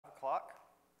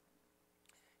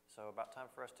So about time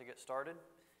for us to get started.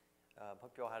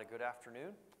 Hope you all had a good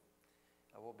afternoon.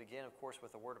 We'll begin, of course,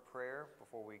 with a word of prayer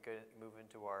before we move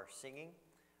into our singing.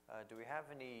 Do we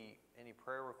have any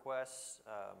prayer requests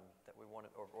that we want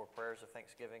to, or prayers of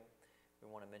thanksgiving we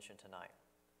want to mention tonight?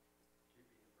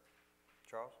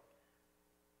 Charles?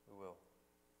 We will.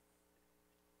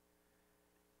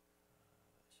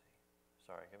 Let's see.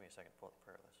 Sorry, give me a second to pull up the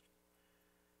prayer list.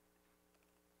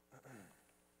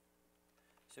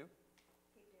 Sue?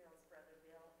 Keep Daryl's brother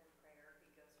Bill in prayer.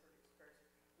 He goes for his first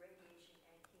radiation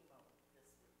and chemo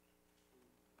this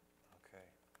week. Okay.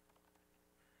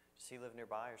 Does he live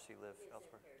nearby or does he live He lives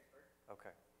elsewhere? in Harrisburg.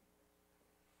 Okay.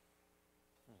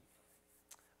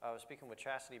 I was speaking with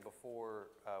Chastity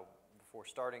before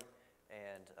starting,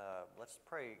 and let's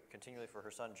pray continually for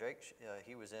her son Jake.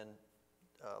 He was in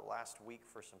last week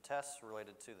for some tests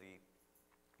related to the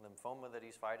lymphoma that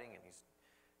he's fighting, and he's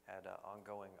had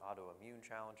ongoing autoimmune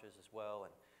challenges as well.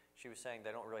 And she was saying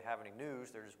they don't really have any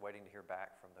news; they're just waiting to hear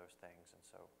back from those things. And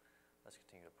so, let's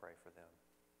continue to pray for them.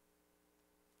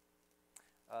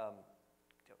 I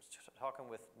was talking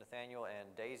with Nathaniel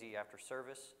and Daisy after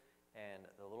service, and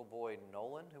the little boy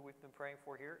Nolan, who we've been praying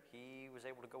for here, he was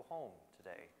able to go home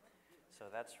today. So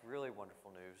that's really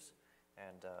wonderful news,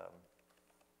 and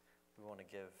we want to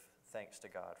give thanks to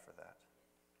God for that.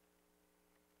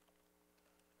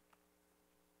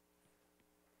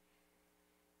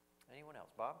 Anyone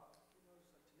else? Bob? Tanisha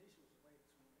was away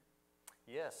this morning.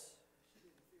 Yes. She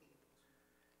didn't feel well this morning.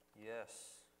 Yes.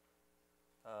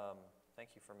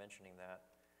 Thank you for mentioning that.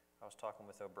 I was talking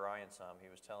with O'Brien some. He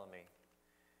was telling me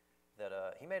that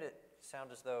he made it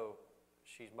sound as though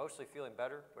she's mostly feeling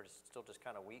better, but it's still just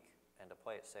kind of weak. And to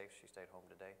play it safe, she stayed home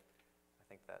today. I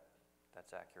think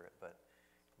that's accurate, but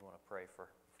we want to pray for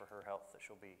her health, that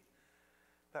she'll be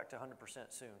back to 100%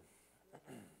 soon.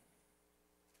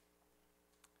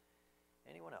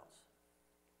 Anyone else?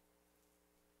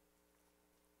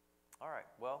 All right,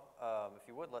 well, if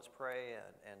you would, let's pray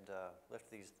and lift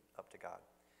these up to God.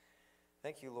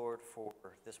 Thank you, Lord, for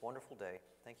this wonderful day.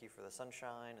 Thank you for the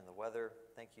sunshine and the weather.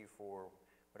 Thank you for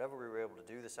whatever we were able to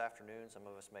do this afternoon. Some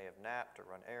of us may have napped or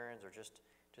run errands or just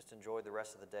enjoyed the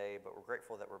rest of the day, but we're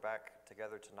grateful that we're back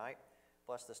together tonight.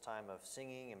 Bless this time of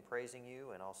singing and praising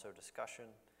you and also discussion.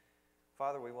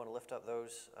 Father, we want to lift up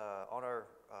those on our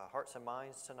hearts and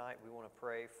minds tonight. We want to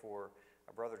pray for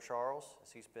our brother Charles,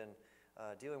 as he's been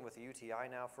dealing with the UTI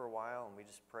now for a while, and we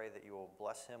just pray that you will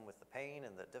bless him with the pain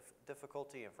and the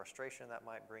difficulty and frustration that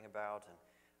might bring about, and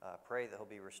pray that he'll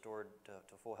be restored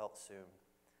to full health soon.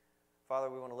 Father,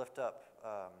 we want to lift up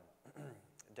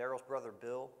Daryl's brother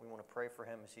Bill. We want to pray for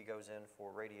him as he goes in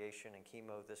for radiation and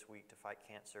chemo this week to fight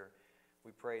cancer.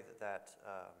 We pray that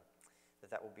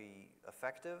will be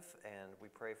effective, and we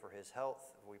pray for his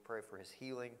health. We pray for his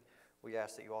healing. We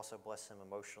ask that you also bless him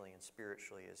emotionally and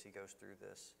spiritually as he goes through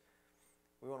this.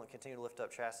 We want to continue to lift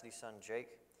up Chastity's son,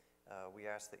 Jake. We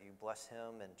ask that you bless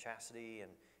him and Chastity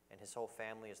and his whole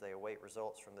family as they await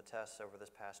results from the tests over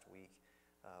this past week.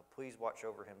 Please watch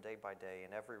over him day by day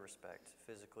in every respect,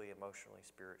 physically, emotionally,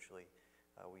 spiritually.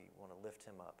 We want to lift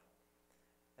him up.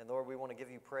 And Lord, we want to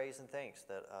give you praise and thanks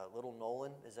that little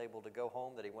Nolan is able to go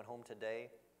home, that he went home today.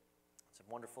 It's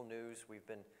wonderful news. We've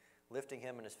been lifting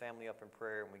him and his family up in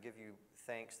prayer, and we give you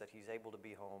thanks that he's able to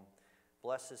be home.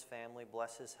 Bless his family,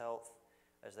 bless his health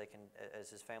as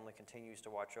his family continues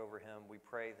to watch over him. We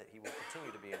pray that he will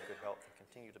continue to be in good health and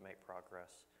continue to make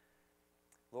progress.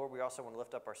 Lord, we also want to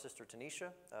lift up our sister Tanisha,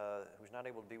 who's not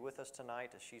able to be with us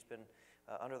tonight, as she's been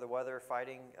under the weather,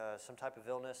 fighting some type of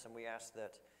illness, and we ask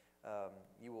that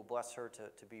you will bless her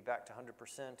to be back to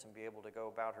 100% and be able to go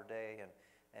about her day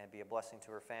and be a blessing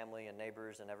to her family and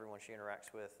neighbors and everyone she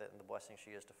interacts with, and the blessing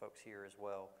she is to folks here as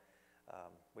well.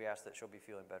 We ask that she'll be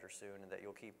feeling better soon and that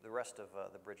you'll keep the rest of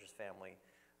the Bridges family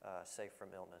safe from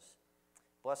illness.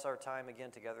 Bless our time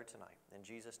again together tonight. In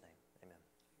Jesus' name, amen.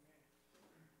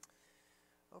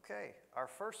 Okay, our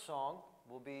first song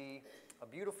will be A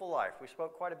Beautiful Life. We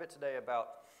spoke quite a bit today about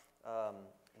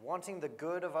wanting the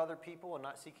good of other people and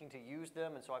not seeking to use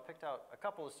them, and so I picked out a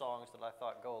couple of songs that I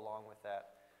thought go along with that.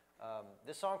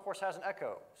 This song, of course, has an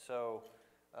echo, so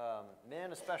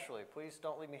men especially, please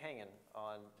don't leave me hanging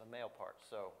on the male part.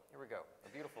 So here we go, A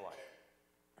Beautiful Life.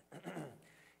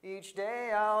 Each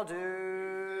day I'll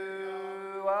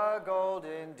do a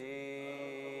golden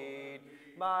deed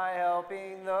by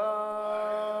helping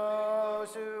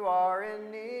those who are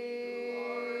in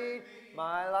need.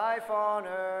 My life on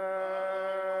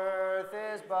earth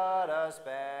is but a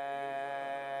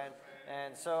span,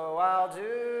 and so I'll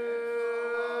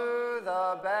do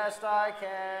the best I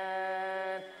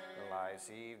can. Life's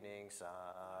evening sun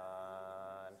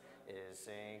is is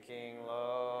sinking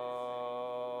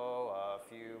low. A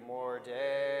few more days,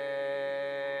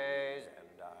 and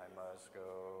I must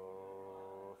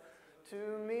go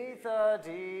to meet the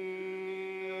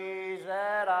deeds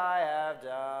that I have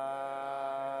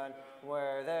done,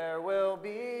 where there will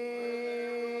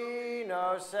be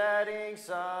no setting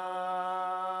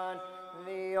sun,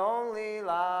 the only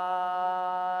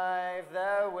life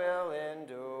that will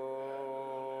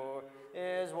endure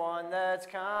is one that's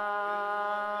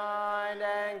kind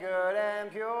and good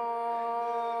and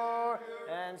pure.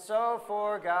 And so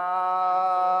for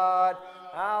God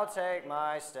I'll take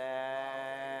my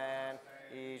stand.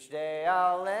 Each day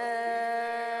I'll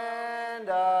lend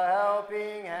a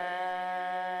helping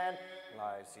hand.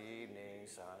 Life's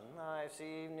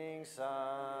evening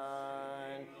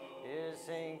sun is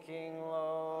sinking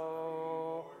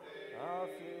low. A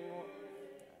few more.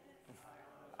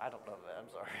 I don't know that, I'm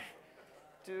sorry.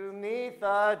 To meet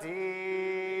the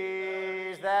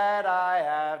deeds that I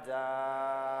have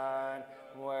done,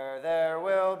 where there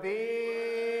will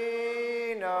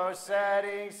be no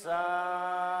setting sun.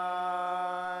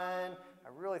 I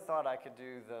really thought I could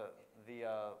do the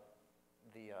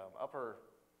upper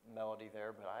melody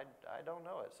there, but I don't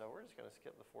know it, so we're just going to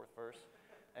skip the fourth verse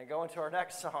and go into our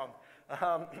next song.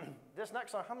 This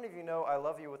next song, how many of you know I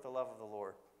Love You with the Love of the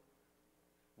Lord?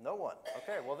 No one.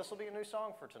 Okay, well, this will be a new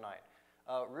song for tonight.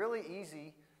 Really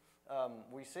easy.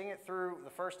 We sing it through the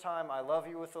first time, I love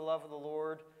you with the love of the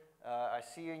Lord. I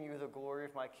see in you the glory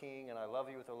of my King, and I love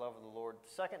you with the love of the Lord.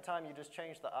 The second time, you just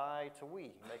change the I to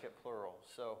we, make it plural.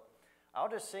 So I'll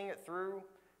just sing it through,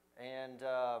 and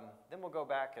then we'll go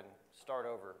back and start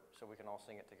over so we can all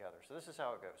sing it together. So this is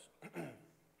how it goes.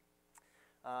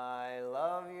 I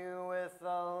love you with the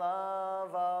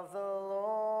love of the Lord.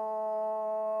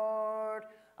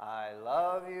 I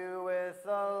love you with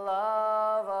the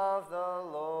love of the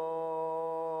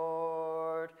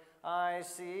Lord. I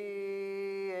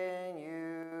see in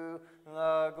you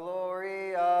the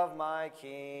glory of my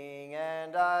King,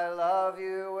 and I love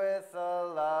you with the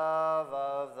love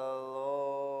of the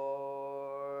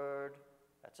Lord.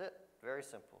 That's it. Very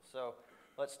simple. So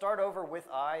let's start over with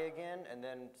I again, and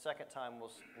then second time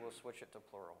we'll switch it to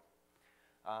plural.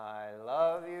 I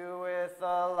love you with the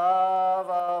love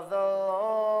of the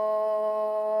Lord.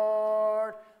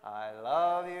 I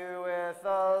love you with the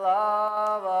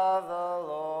love of the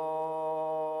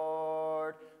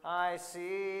Lord. I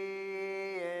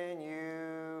see in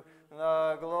you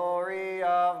the glory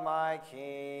of my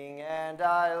King, and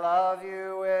I love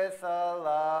you with the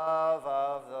love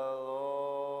of the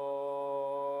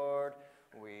Lord.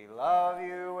 We love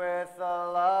you with the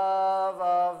love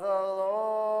of the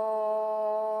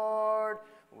Lord.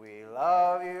 We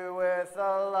love you with the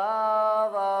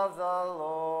love of the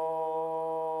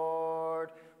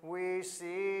Lord. We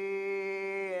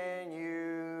see in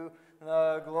you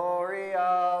the glory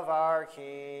of our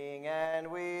King,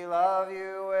 and we love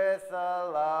you with the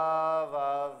love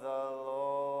of the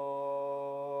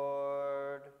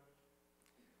Lord.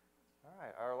 All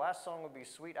right, our last song will be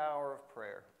Sweet Hour of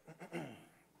Prayer.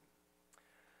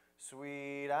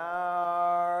 Sweet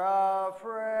hour of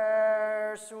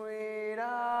prayer, sweet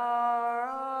hour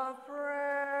of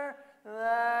prayer,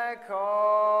 that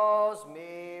calls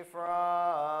me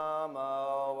from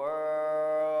a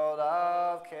world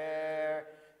of care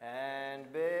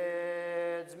and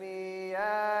bids me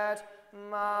at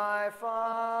my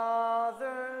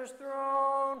Father's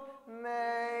throne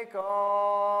make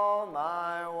all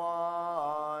my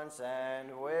wants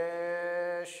and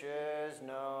wishes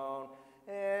known.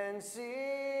 In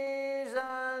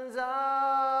seasons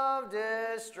of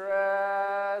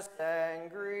distress and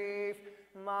grief,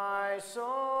 my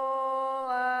soul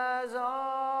has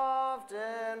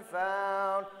often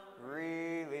found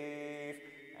relief,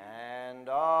 and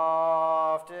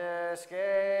oft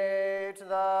escaped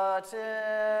the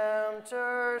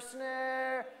tempter's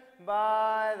snare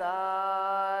by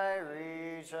thy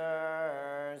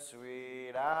return.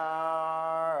 Sweet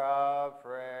hour of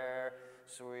prayer,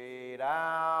 sweet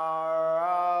hour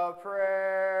of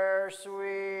prayer,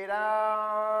 sweet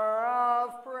hour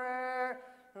of prayer,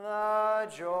 the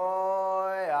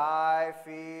joy I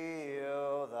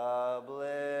feel, the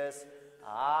bliss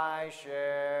I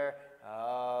share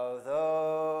of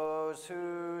those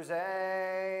whose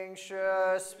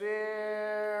anxious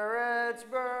spirits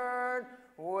burn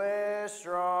with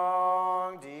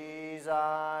strong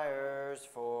desires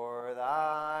for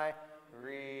thy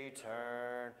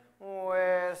return.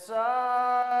 With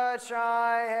such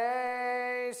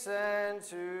I hasten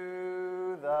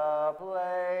to the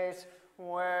place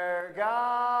where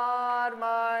God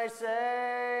my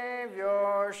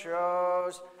Savior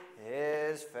shows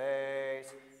his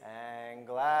face, and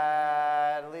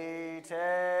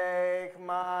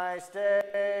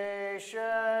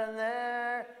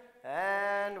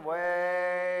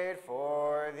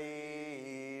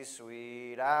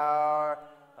hour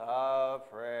of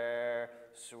prayer,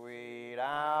 sweet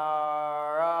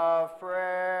hour of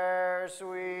prayer,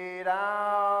 sweet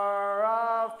hour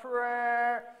of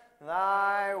prayer,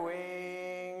 thy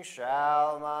wings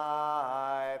shall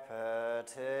my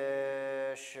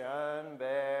petition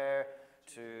bear.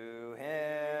 To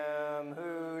him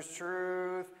whose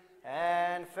truth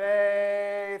and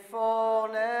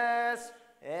faithfulness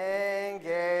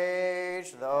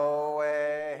engage the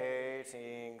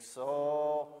waiting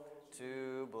soul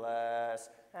to bless.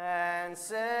 And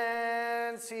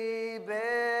since he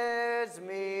bids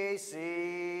me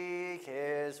seek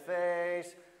his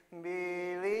face,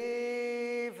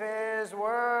 believe his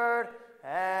word,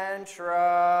 and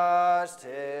trust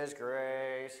his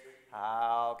grace,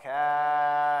 I'll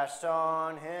cast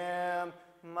on him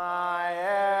my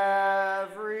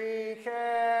every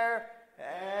care,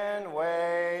 and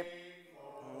wait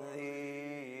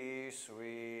the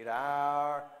sweet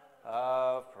hour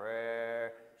of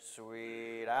prayer,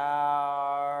 sweet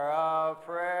hour of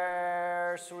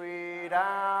prayer, sweet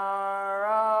hour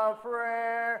of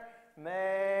prayer.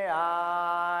 May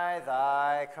I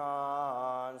thy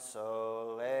consolation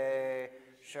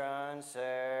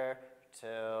share,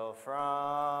 till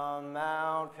from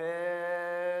Mount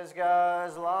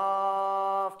Pisgah's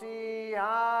lofty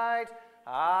height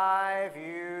I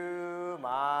view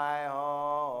my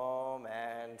home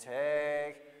and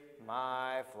take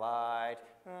my flight.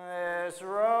 This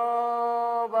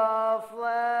robe of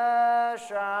flesh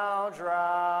I'll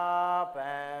drop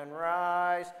and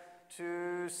rise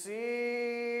to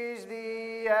seize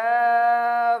the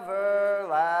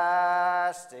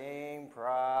everlasting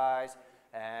prize,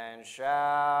 and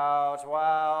shout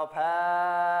while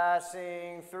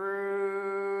passing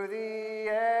through the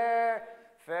air,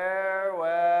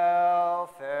 farewell,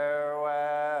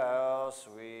 farewell,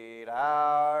 sweet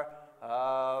hour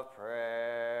of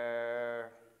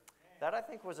prayer. That, I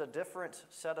think, was a different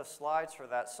set of slides for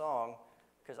that song,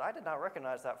 because I did not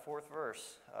recognize that fourth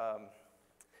verse.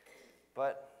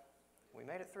 But we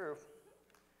made it through.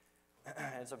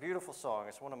 It's a beautiful song.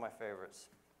 It's one of my favorites.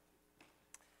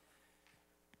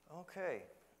 Okay.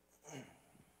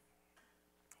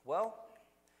 Well,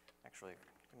 actually,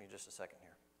 give me just a second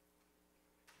here.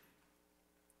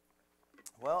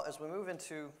 Well, as we move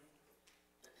into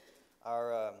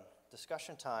our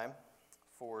discussion time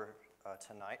for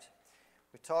tonight,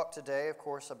 we talked today, of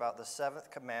course, about the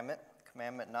seventh commandment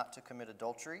not to commit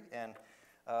adultery. And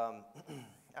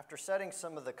after setting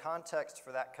some of the context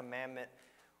for that commandment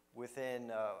within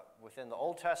the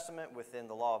Old Testament, within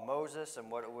the law of Moses,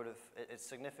 and what it would have, its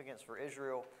significance for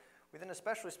Israel, we then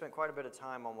especially spent quite a bit of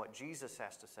time on what Jesus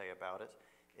has to say about it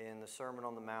in the Sermon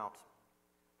on the Mount.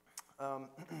 A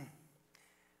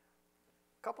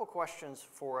couple questions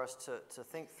for us to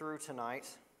think through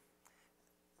tonight,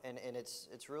 and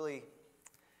it's really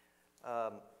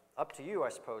up to you, I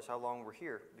suppose, how long we're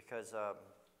here, because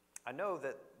I know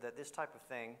that this type of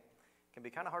thing can be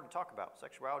kind of hard to talk about.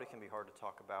 Sexuality can be hard to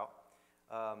talk about.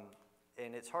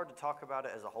 And it's hard to talk about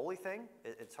it as a holy thing.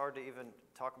 It's hard to even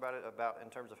talk about it in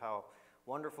terms of how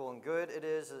wonderful and good it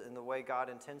is in the way God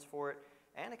intends for it.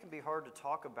 And it can be hard to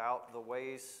talk about the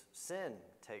ways sin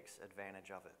takes advantage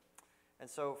of it. And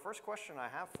so first question I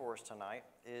have for us tonight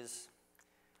is,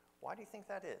 why do you think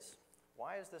that is?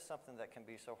 Why is this something that can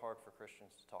be so hard for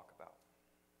Christians to talk about?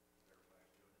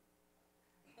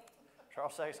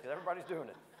 Charles says, because everybody's doing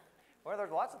it. Well,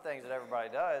 there's lots of things that everybody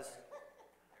does.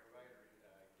 Everybody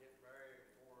get married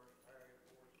for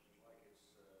like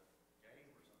it's a game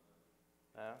or something.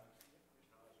 Yeah. It's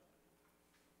not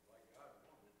like God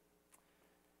wanted.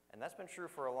 And that's been true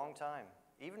for a long time.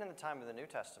 Even in the time of the New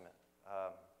Testament,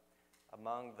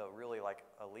 among the really like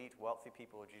elite, wealthy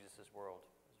people of Jesus' world,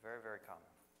 it's very, very common.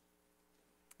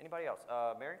 Anybody else?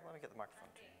 Mary, let me get the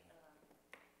microphone to you.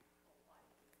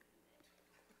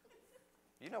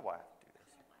 You know why I do this.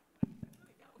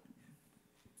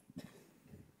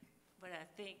 But I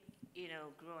think,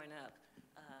 growing up,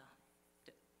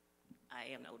 I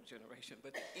am the older generation,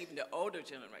 but even the older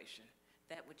generation,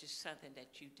 that was just something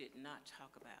that you did not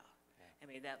talk about. Yeah. I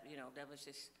mean, that was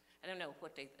just, I don't know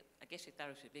what I guess they thought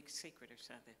it was a big secret or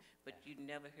something, but you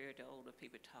never heard the older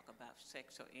people talk about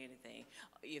sex or anything.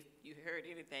 If you heard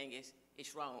anything,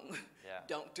 it's wrong. Yeah.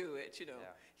 Don't do it,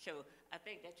 Yeah. So I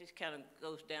think that just kind of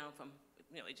goes down from,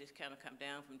 it just kind of come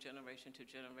down from generation to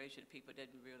generation. People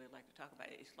didn't really like to talk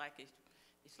about it. It's like it's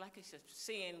a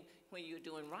sin when you're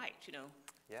doing right,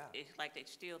 Yeah. It's like they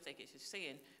still think it's a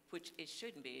sin, which it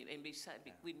shouldn't be. And besides,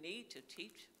 we need to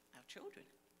teach our children.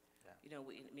 Yeah.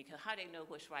 Because how they know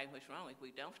what's right and what's wrong if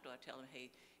we don't start telling them,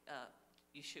 hey,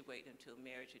 you should wait until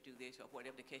marriage to do this or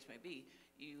whatever the case may be.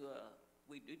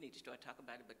 we do need to start talking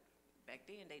about it, but back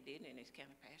then they didn't, and it's kind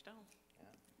of passed on.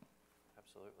 Yeah,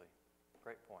 absolutely.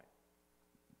 Great point.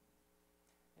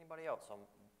 Anybody else on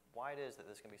why it is that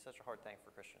this can be such a hard thing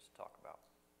for Christians to talk about?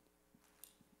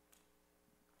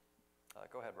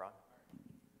 Go ahead, Ron.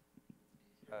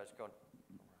 Just go.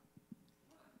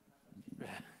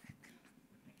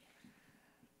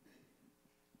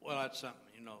 Well, that's something,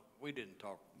 we didn't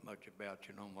talk much about,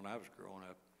 when I was growing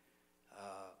up.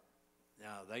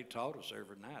 Now, they taught us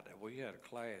every night that we had a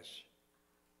class,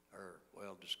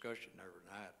 discussion every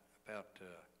night about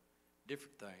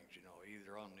different things,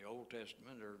 either on the Old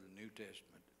Testament or the New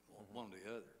Testament, one or the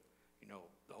other,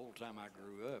 the whole time I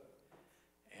grew up.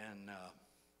 And,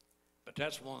 but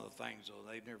that's one of the things, though,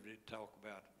 they never did talk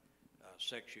about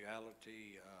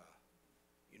sexuality,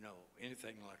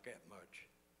 anything like that much.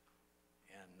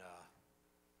 And,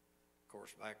 of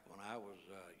course, back when I was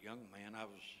a young man, I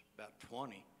was about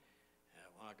 20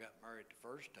 when I got married the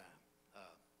first time.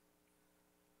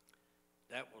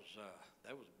 That was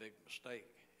a big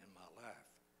mistake in my life.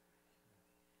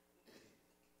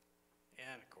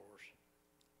 And, of course,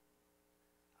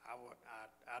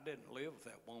 I didn't live with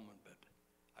that woman, but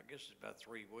I guess it's about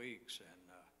 3 weeks. And,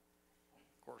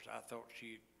 of course, I thought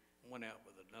she went out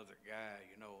with another guy,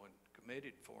 and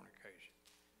committed fornication.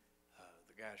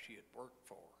 The guy she had worked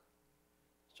for.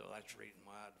 So that's the reason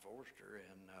why I divorced her.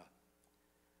 And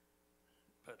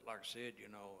but like I said,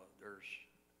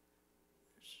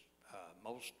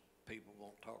 most people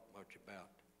won't talk much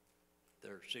about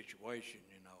their situation,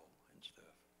 and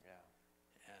stuff. Yeah.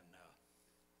 And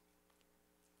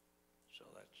so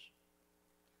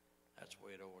that's the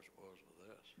way it always was with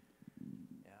us.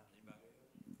 Yeah. Anybody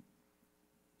else?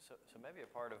 So maybe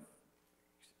a part of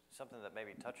something that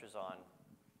maybe touches on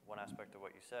one aspect of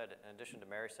what you said, in addition to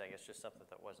Mary saying it's just something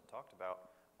that wasn't talked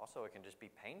about, also it can just be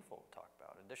painful to talk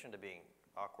about. In addition to being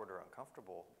awkward or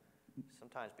uncomfortable,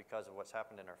 sometimes because of what's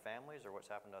happened in our families or what's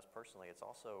happened to us personally, it's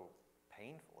also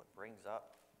painful. It brings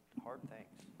up hard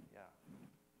things. Yeah.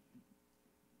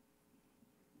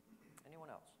 Anyone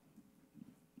else?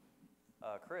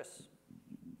 Chris.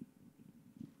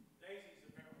 Daisy's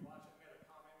apparently watching, made a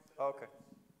comment. Said Oh, okay.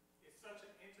 It's such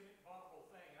an intimate, vulnerable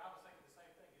thing, and I was thinking the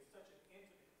same thing. It's such an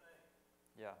intimate thing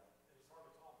Yeah. that it's hard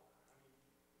to talk about. I mean,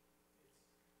 it's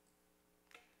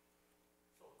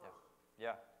so personal.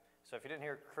 Yeah. So if you didn't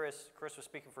hear Chris was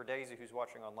speaking for Daisy, who's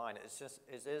watching online. It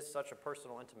is such a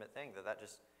personal, intimate thing that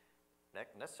just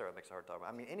necessarily makes it hard to talk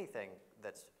about. I mean, anything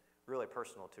that's really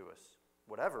personal to us,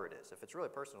 whatever it is, if it's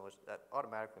really personal, that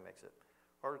automatically makes it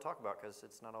hard to talk about because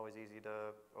it's not always easy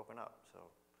to open up.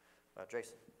 So,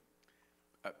 Jason.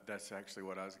 That's actually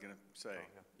what I was going to say.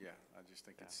 Oh, okay. Yeah, I just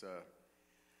think Yeah. it's,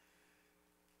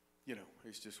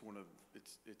 it's just one of,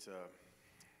 it's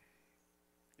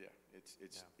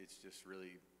just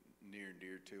really near and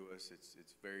dear to us.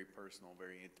 It's very personal,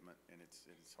 very intimate, and it's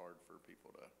hard for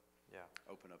people to Yeah.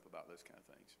 open up about those kind of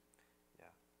things.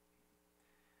 Yeah.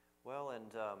 Well,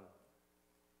 and I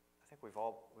think we've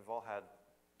all had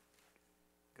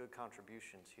good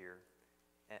contributions here,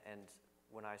 and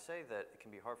when I say that it can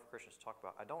be hard for Christians to talk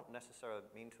about, I don't necessarily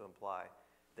mean to imply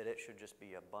that it should just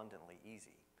be abundantly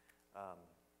easy.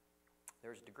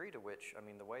 There's a degree to which,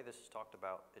 the way this is talked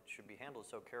about, it should be handled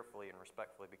so carefully and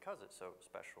respectfully because it's so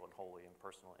special and holy and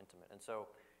personal and intimate. And so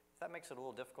if that makes it a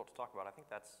little difficult to talk about, I think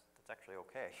that's actually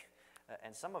okay.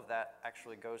 And some of that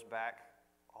actually goes back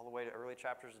all the way to early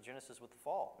chapters of Genesis with the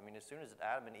fall. As soon as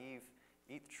Adam and Eve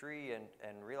eat the tree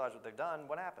and realize what they've done,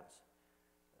 what happens?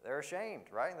 They're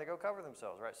ashamed, right? And they go cover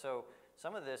themselves, right? So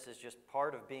some of this is just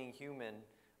part of being human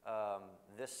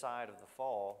this side of the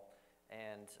fall.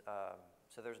 And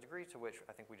so there's a degree to which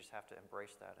I think we just have to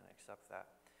embrace that and accept that.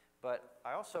 But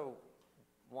I also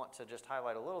want to just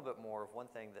highlight a little bit more of one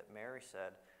thing that Mary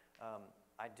said.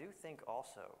 I do think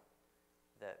also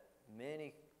that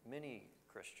many, many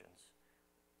Christians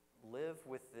live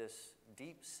with this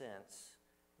deep sense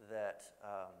that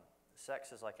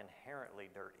sex is like inherently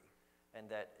dirty, and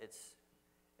that it's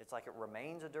like it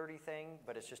remains a dirty thing,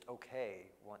 but it's just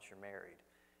okay once you're married.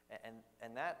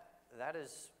 And that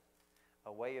is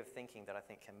a way of thinking that I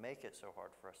think can make it so hard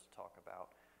for us to talk about.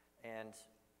 And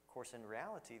of course, in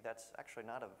reality, that's actually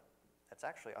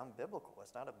unbiblical.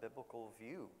 It's not a biblical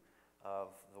view of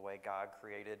the way God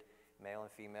created male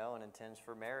and female and intends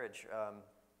for marriage.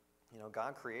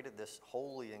 God created this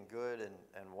holy and good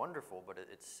and wonderful, but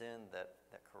it's sin that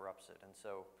corrupts it. And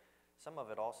so some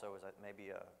of it also is maybe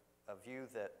a view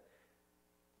that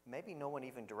maybe no one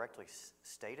even directly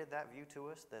stated that view to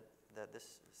us, that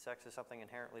this sex is something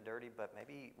inherently dirty, but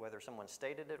maybe whether someone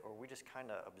stated it or we just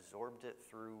kind of absorbed it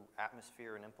through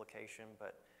atmosphere and implication.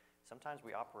 But sometimes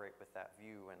we operate with that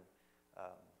view, and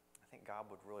I think God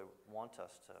would really want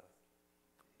us to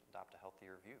adopt a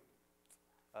healthier view.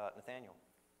 Nathaniel.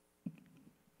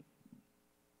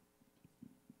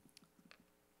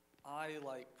 I,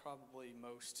 like probably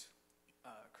most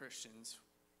Christians,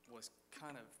 was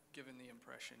kind of given the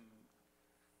impression,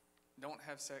 don't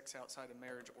have sex outside of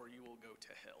marriage or you will go to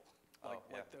hell.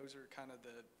 Like those are kind of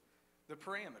the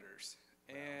parameters.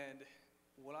 Wow. And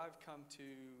what I've come to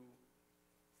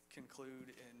conclude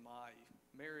in my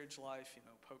marriage life,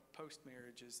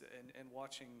 post-marriage, is, and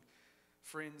watching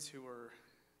friends who are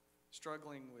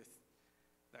struggling with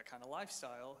that kind of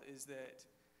lifestyle, is that,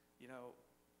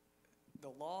 the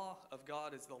law of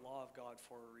God is the law of God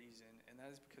for a reason, and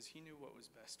that is because he knew what was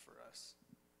best for us.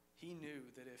 He knew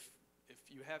that if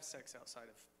you have sex outside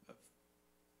of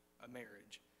a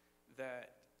marriage,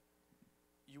 that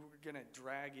you were going to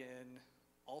drag in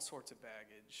all sorts of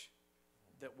baggage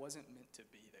that wasn't meant to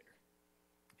be there.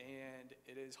 And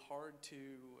it is hard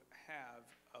to have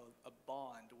a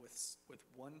bond with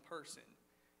one person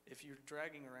if you're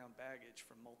dragging around baggage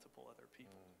from multiple other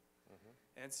people.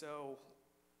 Mm-hmm. And so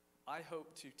I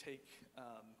hope to take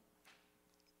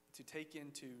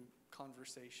into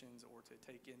conversations, or to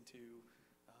take into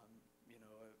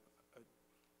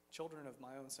children of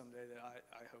my own someday that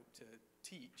I hope to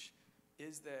teach,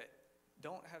 is that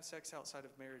don't have sex outside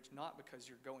of marriage, not because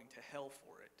you're going to hell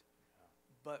for it,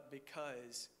 but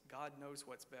because God knows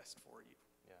what's best for you.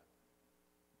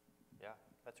 Yeah,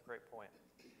 that's a great point.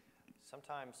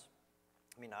 Sometimes,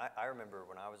 I remember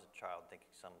when I was a child thinking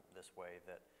this way,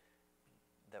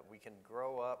 that we can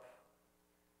grow up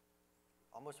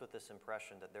almost with this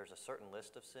impression that there's a certain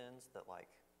list of sins that, like,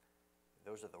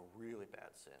 those are the really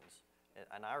bad sins.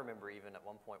 And I remember even at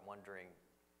one point wondering,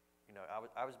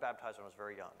 I was baptized when I was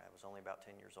very young. I was only about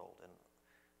 10 years old. And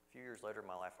a few years later in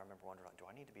my life, I remember wondering, do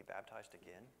I need to be baptized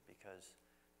again? Because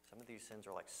some of these sins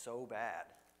are like so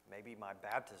bad. Maybe my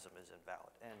baptism is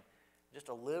invalid. And just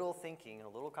a little thinking and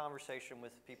a little conversation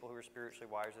with people who are spiritually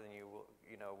wiser than you,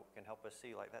 can help us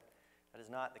see like that. That is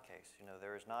not the case.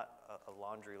 There is not a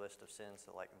laundry list of sins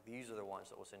that, like, these are the ones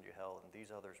that will send you to hell and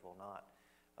these others will not.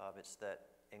 It's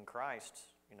that in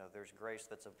Christ, there's grace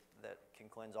that can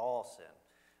cleanse all sin.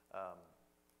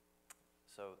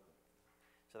 So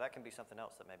that can be something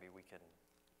else that maybe we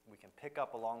can pick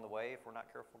up along the way if we're not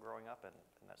careful growing up, and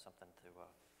that's something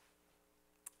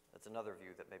that's another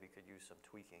view that maybe could use some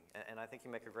tweaking. And I think you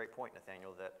make a great point,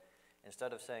 Nathaniel, that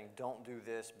instead of saying don't do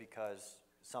this because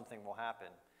something will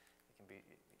happen,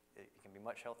 it can be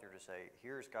much healthier to say,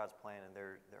 here's God's plan, and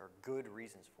there are good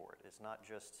reasons for it. It's not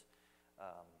just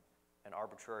an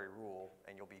arbitrary rule,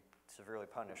 and you'll be severely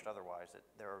punished otherwise.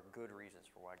 There are good reasons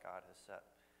for why God has set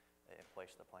in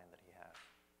place the plan that he has.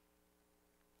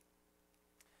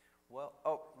 Well,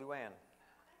 Luann.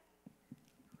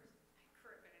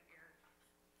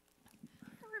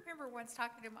 I remember once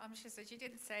talking to Mom, she said, you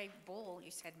didn't say bull,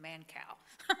 you said man-cow.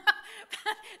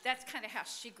 That's kind of how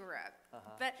she grew up.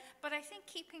 Uh-huh. But I think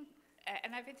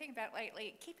and I've been thinking about it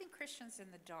lately, keeping Christians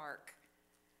in the dark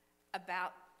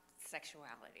about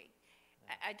sexuality.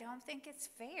 Yeah. I don't think it's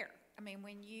fair.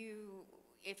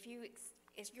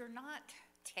 If you're not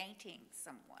tainting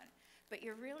someone, but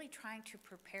you're really trying to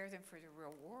prepare them for the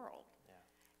real world. Yeah.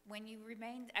 When you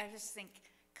I just think,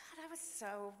 God, I was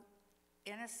so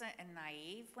innocent and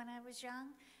naive when I was young.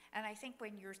 And I think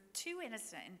when you're too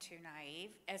innocent and too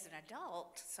naive, as an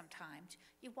adult, sometimes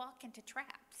you walk into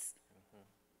traps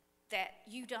that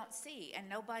you don't see, and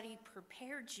nobody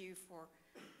prepared you for,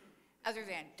 other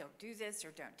than don't do this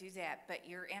or don't do that. But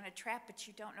you're in a trap, but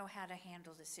you don't know how to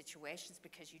handle the situations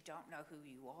because you don't know who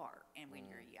you are, and when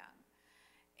you're young.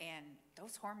 And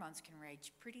those hormones can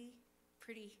rage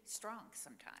pretty strong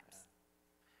sometimes.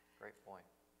 Yeah. Great point.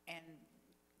 And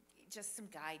just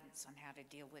some guidance on how to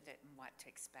deal with it and what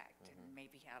to expect, and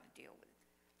maybe how to deal with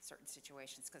certain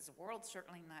situations, because the world's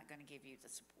certainly not going to give you the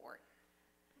support.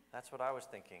 That's what I was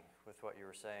thinking with what you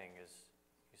were saying, is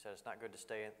you said it's not good to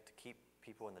keep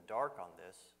people in the dark on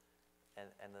this, and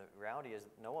the reality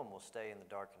is no one will stay in the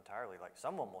dark entirely. Like,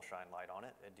 someone will shine light on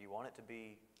it. And do you want it to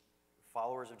be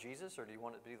followers of Jesus, or do you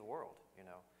want it to be the world?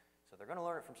 So they're going to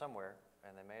learn it from somewhere,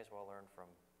 and they may as well learn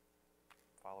from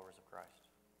followers of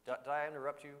Christ. Did I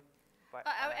interrupt you?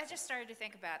 I just started to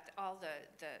think about all the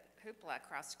hoopla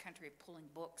across the country of pulling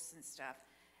books and stuff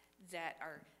that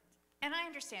are, and I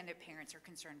understand that parents are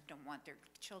concerned, don't want their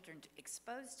children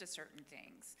exposed to certain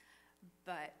things,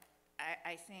 but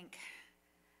I think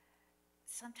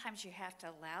sometimes you have to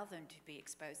allow them to be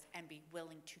exposed and be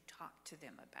willing to talk to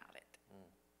them about it,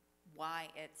 why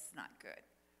it's not good.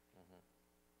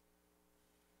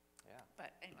 Yeah.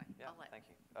 But anyway, Yeah, I'll let. thank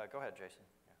you. Go ahead, Jason.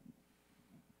 Yeah.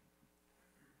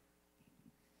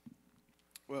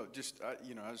 Well, just,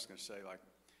 you know, I was just gonna say, like,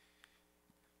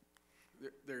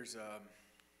 there's,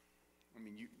 I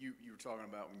mean, you were talking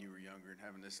about when you were younger and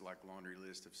having this like laundry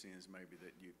list of sins maybe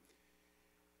that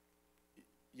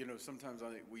you know, sometimes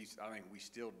I think we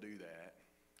still do that.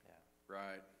 Yeah.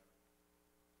 Right?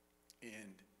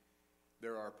 And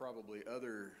there are probably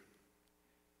other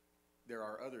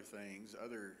things,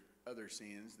 other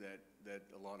sins that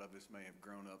a lot of us may have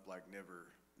grown up like never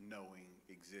knowing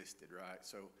existed, right?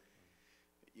 So,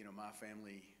 you know, my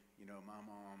family, you know, my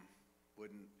mom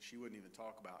wouldn't even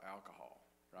talk about alcohol,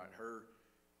 right? Her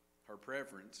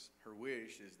preference, her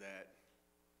wish is that,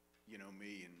 you know,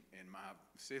 me and my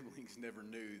siblings never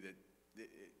knew that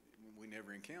we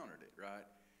never encountered it, right?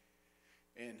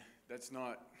 And that's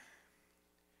not,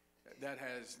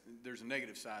 there's a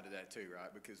negative side to that too,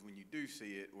 right? Because when you do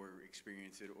see it or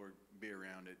experience it or be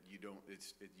around it, you don't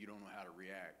know how to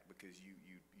react because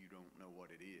you don't know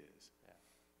what it is.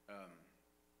 Yeah.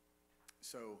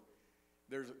 So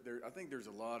I think there's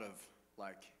a lot of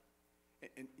like,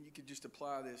 and you could just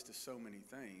apply this to so many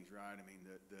things, right? I mean,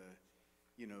 the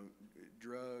you know,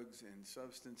 drugs and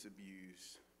substance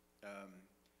abuse,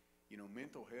 you know,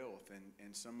 mental health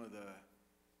and some of the,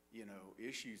 you know,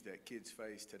 issues that kids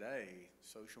face today,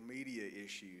 social media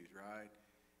issues, right?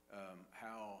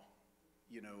 How,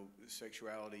 you know,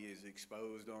 sexuality is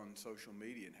exposed on social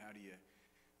media and how do you,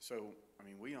 so, I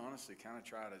mean, we honestly kind of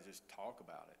try to just talk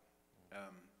about it.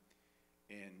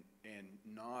 And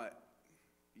not,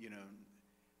 you know,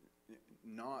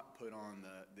 not put on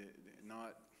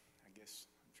not, I guess,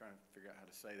 I'm trying to figure out how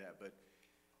to say that, but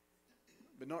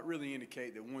not really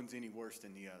indicate that one's any worse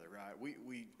than the other, right?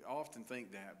 We often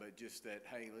think that, but just that,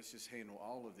 hey, let's just handle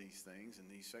all of these things, and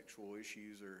these sexual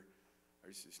issues are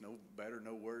just no better,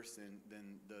 no worse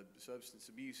than the substance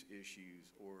abuse issues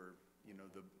or, you know,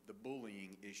 the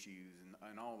bullying issues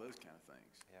and all those kind of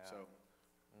things. Yeah. So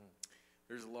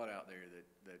there's a lot out there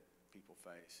that people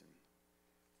face, and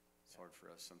it's hard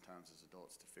for us sometimes as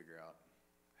adults to figure out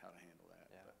how to handle that.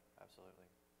 Yeah, but. absolutely.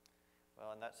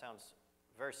 Well, and that sounds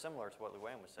very similar to what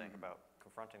Luann was saying about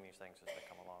confronting these things as they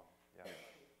come along. Yeah.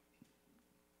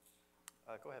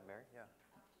 Go ahead, Mary. Yeah.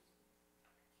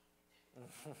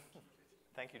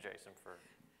 Thank you, Jason, for.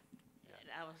 Yeah.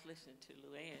 I was listening to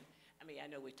Luann. I mean,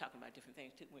 I know we're talking about different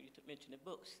things too when you mentioned the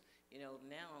books. You know,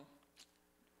 now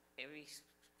every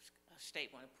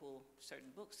state want to pull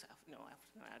certain books out,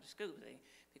 out of school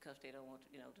because they don't want,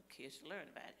 you know, the kids to learn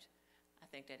about it. I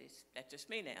think that's just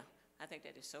me now. I think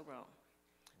that is so wrong.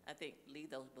 I think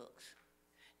leave those books.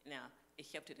 Now,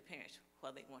 it's up to the parents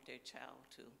whether they want their child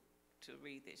to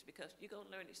read this because you're going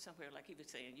to learn it somewhere, like he was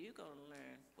saying, you're going to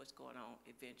learn what's going on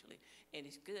eventually. And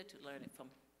it's good to learn it from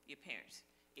your parents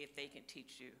if they can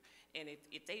teach you. And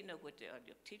if they know what the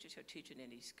teachers are teaching in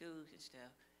these schools and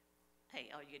stuff, hey,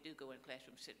 all you do go in the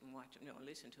classroom, sit and watch them, you know, and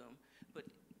listen to them. But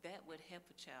that would help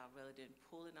a child rather than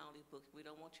pulling all these books. We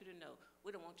don't want you to know.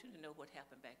 We don't want you to know what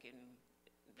happened back in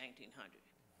 1900.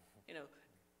 You know,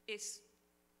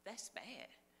 that's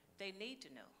bad. They need to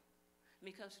know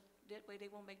because that way they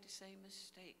won't make the same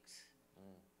mistakes.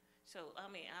 So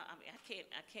I mean, I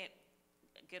can't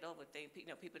get over things. You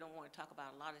know, people don't want to talk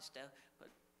about a lot of stuff, but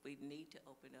we need to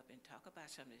open up and talk about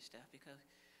some of this stuff because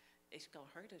it's gonna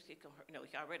hurt us. It's gonna hurt. You know,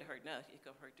 it's already hurting us. It's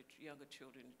gonna hurt the younger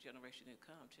children, the generation that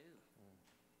come too.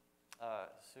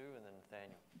 Sue and then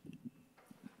Nathaniel.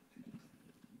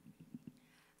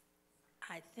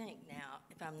 I think now,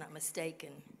 if I'm not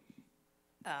mistaken,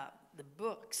 the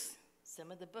books,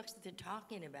 some of the books that they're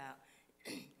talking about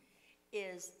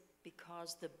is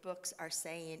because the books are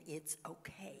saying it's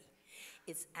okay.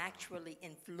 It's actually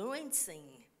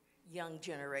influencing young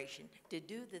generation to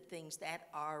do the things that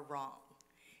are wrong.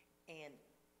 And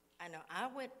I know I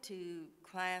went to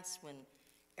class when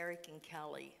Eric and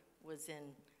Kelly was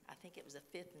in, I think it was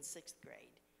the 5th and 6th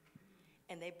grade.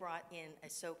 And they brought in a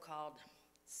so-called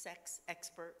sex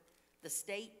expert. The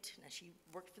state, now she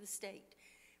worked for the state,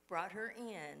 brought her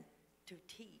in to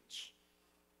teach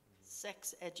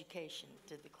sex education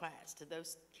to the class, to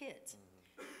those kids.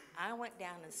 I went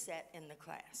down and sat in the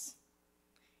class.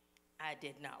 I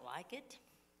did not like it.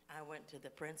 I went to the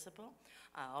principal.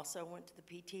 I also went to the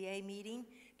PTA meeting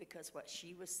because what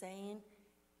she was saying,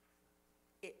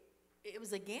 it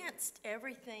was against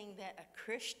everything that a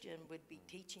Christian would be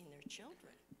teaching their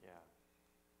children. Yeah.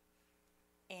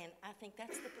 And I think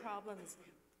that's the problems,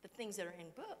 the things that are in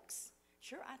books.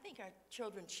 Sure, I think our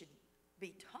children should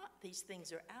be taught these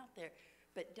things are out there,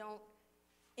 but don't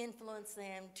influence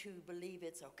them to believe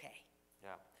it's okay.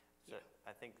 Yeah. So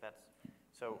I think that's,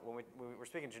 so when we're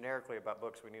speaking generically about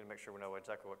books, we need to make sure we know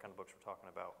exactly what kind of books we're talking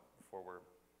about before we're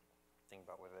thinking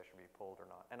about whether they should be pulled or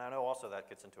not. And I know also that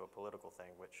gets into a political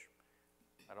thing, which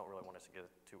I don't really want us to get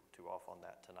too off on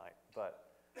that tonight.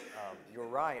 But you're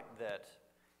right that,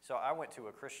 so I went to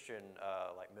a Christian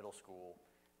like middle school,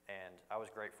 and I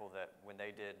was grateful that when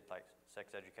they did like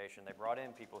sex education, they brought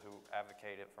in people who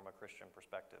advocate it from a Christian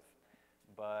perspective.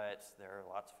 But there are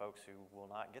lots of folks who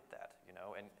will not get that, you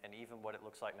know, and even what it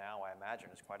looks like now, I imagine,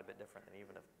 is quite a bit different than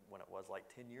even when it was like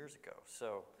 10 years ago.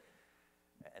 So,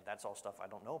 and that's all stuff I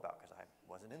don't know about because I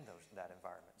wasn't in that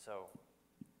environment. So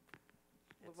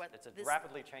it's a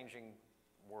rapidly changing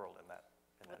world in that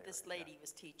What this area, lady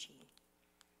was teaching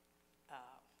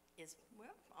is,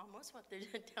 well, almost what they're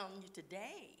telling you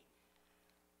today.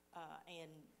 And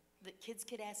the kids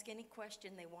could ask any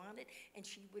question they wanted, and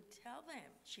she would tell them.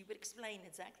 She would explain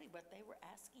exactly what they were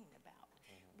asking about,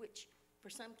 which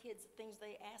for some kids, things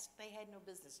they asked, they had no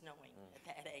business knowing at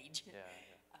that age. Yeah.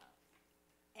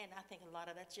 And I think a lot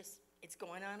of that's just, it's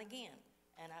going on again.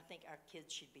 And I think our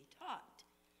kids should be taught,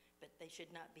 but they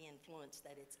should not be influenced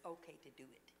that it's okay to do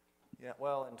it. Yeah,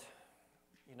 well, and,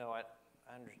 you know,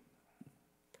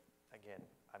 again,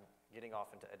 I'm getting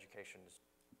off into education is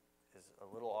a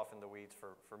little off in the weeds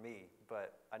for me,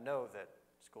 but I know that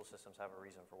school systems have a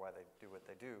reason for why they do what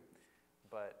they do.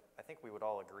 But I think we would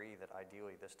all agree that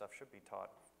ideally this stuff should be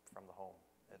taught from the home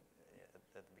at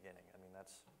the beginning. I mean,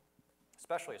 that's,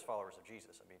 especially as followers of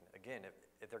Jesus. I mean, again,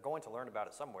 if they're going to learn about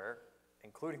it somewhere,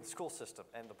 including the school system,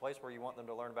 and the place where you want them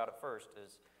to learn about it first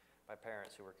is by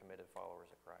parents who are committed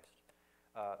followers of Christ.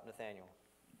 Nathaniel.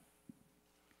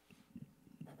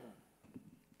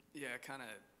 Yeah, I kind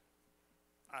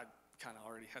of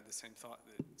already had the same thought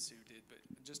that Sue did, but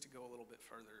just to go a little bit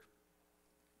further,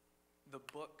 the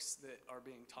books that are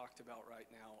being talked about right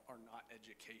now are not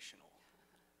educational.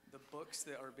 The books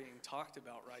that are being talked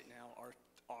about right now are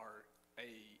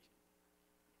a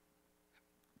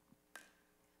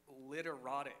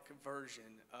literotic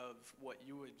version of what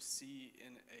you would see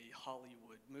in a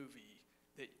Hollywood movie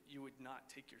that you would not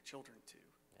take your children to.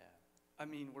 I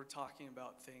mean, we're talking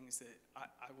about things that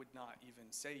I would not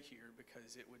even say here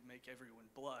because it would make everyone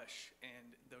blush,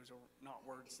 and those are not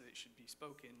words that should be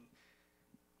spoken,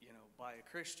 you know, by a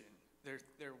Christian.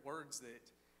 They're words that,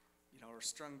 you know, are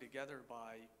strung together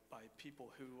by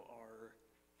people who are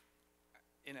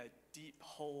in a deep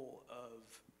hole of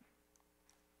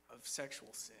sexual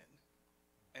sin.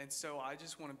 And so I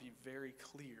just want to be very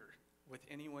clear with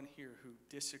anyone here who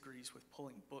disagrees with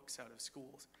pulling books out of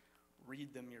schools.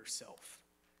 Read them yourself.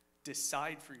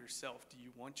 Decide for yourself, do you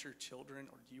want your children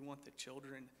or do you want the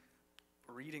children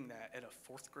reading that at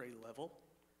a 4th grade level?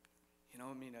 You know,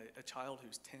 I mean, a child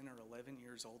who's 10 or 11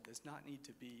 years old does not need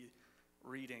to be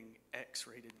reading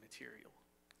X-rated material.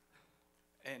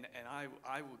 And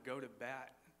I will go to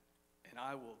bat, and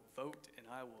I will vote, and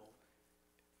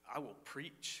I will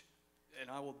preach, and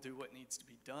I will do what needs to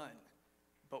be done.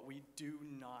 But we do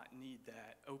not need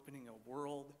that opening a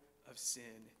world of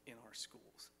sin in our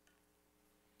schools.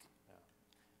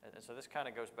 Yeah. And so this kind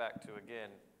of goes back to,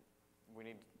 again, we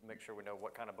need to make sure we know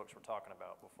what kind of books we're talking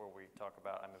about before we talk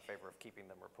about I'm in favor of keeping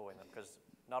them or pulling them, because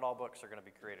not all books are going to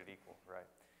be created equal, right?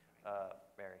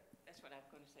 Mary? That's what I was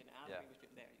going to say. Now, I Yeah. agree with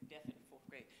you there, definitely 4th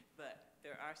grade. But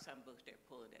there are some books they're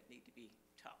pulling that need to be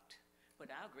taught.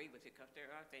 But I agree with you, because there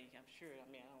are things, I'm sure, I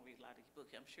mean, I don't read a lot of these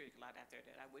books. I'm sure there's a lot out there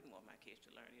that I wouldn't want my kids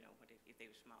to learn, you know, if they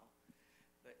were small.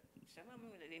 But some of them,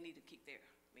 they need to keep there.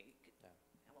 I mean,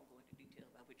 I won't go into detail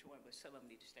about which one, but some of them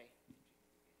need to stay.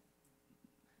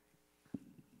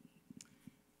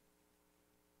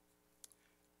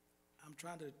 I'm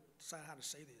trying to decide how to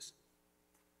say this.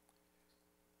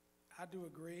 I do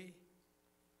agree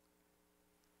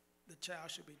the child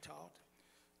should be taught.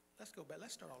 Let's go back,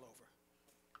 let's start all over.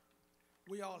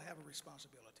 We all have a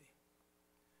responsibility.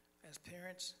 As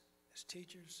parents, as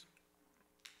teachers,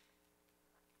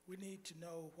 we need to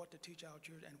know what to teach our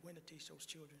children and when to teach those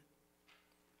children.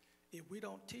 If we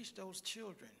don't teach those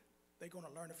children, they're going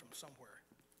to learn it from somewhere.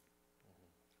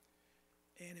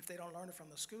 And if they don't learn it from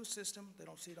the school system, they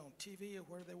don't see it on TV or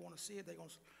where they want to see it, they're going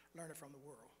to learn it from the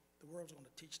world. The world's going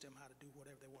to teach them how to do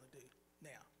whatever they want to do.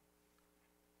 Now,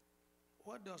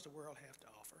 what does the world have to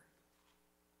offer?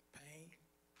 Pain,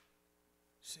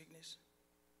 sickness,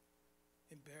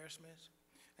 embarrassments.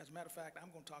 As a matter of fact,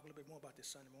 I'm going to talk a little bit more about this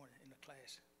Sunday morning in the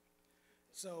class.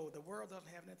 So the world doesn't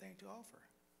have anything to offer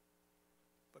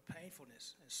but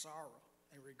painfulness and sorrow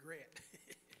and regret.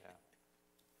 Yeah.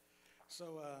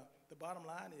 So the bottom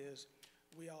line is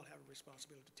we all have a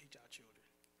responsibility to teach our children.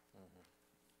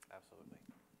 Absolutely.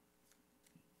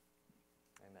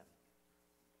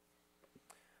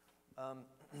 Amen.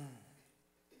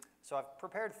 So I've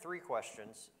prepared 3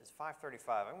 questions. It's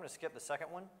 5:35. I'm going to skip the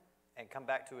second one and come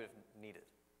back to it if needed,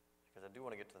 because I do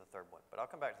want to get to the third one, but I'll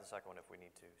come back to the second one if we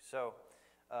need to. So,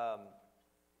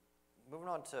 moving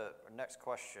on to our next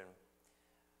question,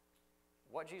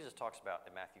 what Jesus talks about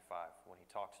in Matthew 5 when he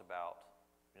talks about,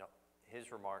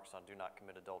 his remarks on do not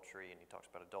commit adultery, and he talks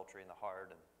about adultery in the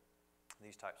heart and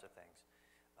these types of things.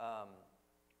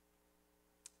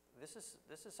 This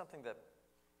is something that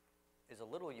is a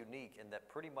little unique in that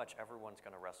pretty much everyone's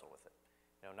going to wrestle with it.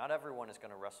 Not everyone is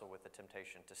going to wrestle with the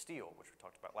temptation to steal, which we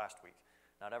talked about last week.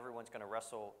 Not everyone's going to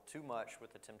wrestle too much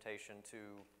with the temptation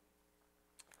to,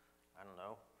 I don't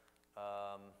know,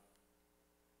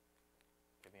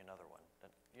 give me another one.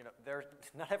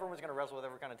 Not everyone's going to wrestle with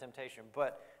every kind of temptation,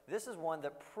 but this is one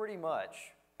that pretty much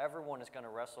everyone is going to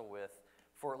wrestle with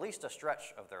for at least a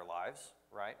stretch of their lives,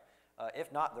 right?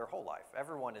 If not their whole life.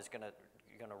 Everyone is going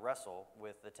to wrestle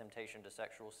with the temptation to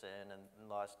sexual sin and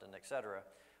lust and et cetera.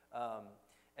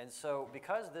 And so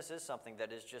because this is something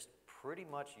that is just pretty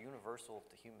much universal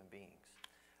to human beings,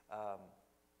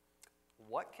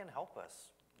 what can help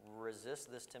us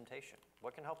resist this temptation?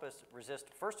 What can help us resist,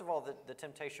 first of all, the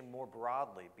temptation more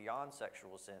broadly, beyond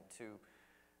sexual sin, to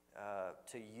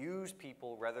use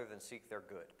people rather than seek their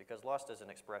good? Because lust is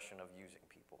an expression of using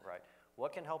people, right?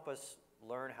 What can help us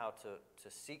learn how to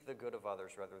seek the good of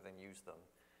others rather than use them?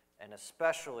 And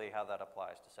especially how that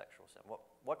applies to sexual sin.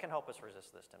 What can help us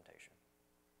resist this temptation?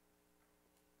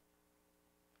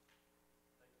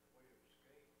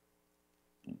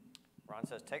 Ron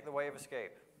says, take the way of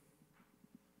escape.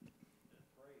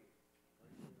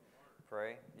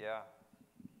 Pray, yeah.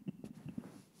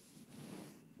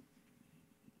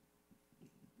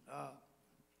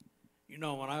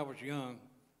 When I was young,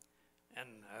 and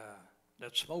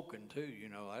that smoking too,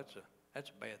 that's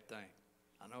a bad thing.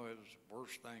 I know it was the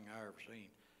worst thing I ever seen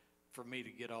for me to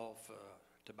get off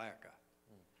tobacco.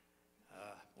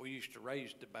 We used to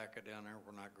raise tobacco down there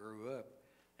when I grew up,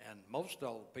 and most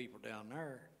all the people down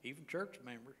there, even church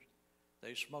members,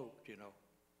 they smoked, and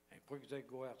quick as they'd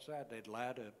go outside, they'd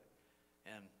light up,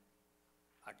 and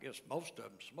I guess most of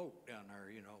them smoked down there,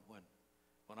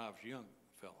 when I was a young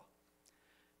fella.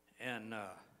 And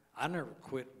I never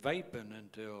quit vaping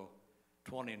until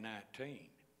 2019.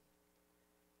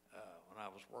 When I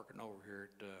was working over here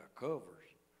at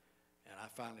Culver's, and I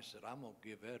finally said, I'm going to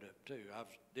give that up too. I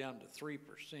was down to 3%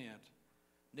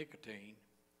 nicotine,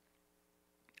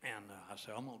 and I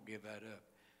said, I'm going to give that up.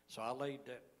 So I laid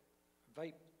that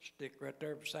vape stick right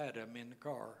there beside him in the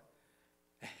car,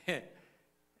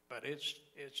 but it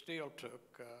still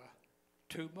took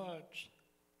 2 months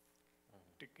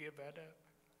to give that up.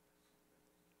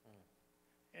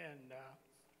 And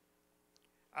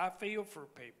I feel for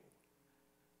people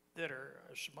that are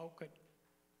smoking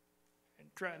and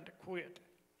trying to quit.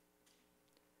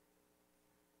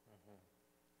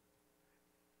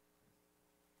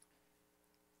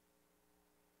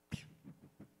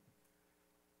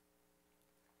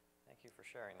 Thank you for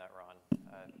sharing that, Ron.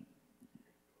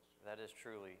 That is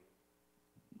truly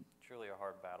a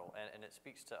hard battle, and it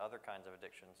speaks to other kinds of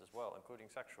addictions as well, including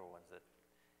sexual ones that,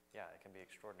 it can be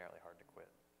extraordinarily hard to quit.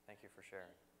 Thank you for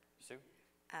sharing. Sue?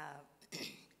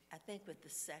 I think with the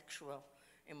sexual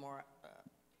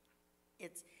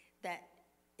that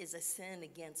is a sin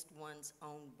against one's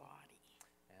own body.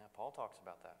 Yeah, Paul talks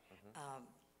about that.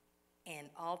 And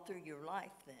all through your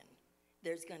life then,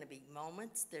 there's going to be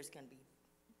moments, there's going to be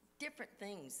different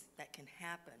things that can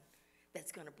happen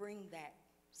that's going to bring that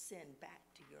sin back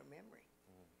to your memory.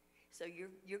 So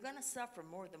you're going to suffer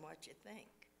more than what you think,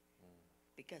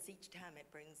 because each time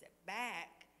it brings it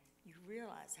back, you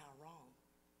realize how wrong.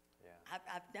 Yeah.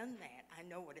 I've done that. I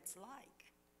know what it's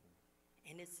like.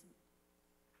 And it's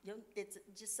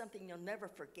just something you'll never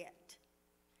forget.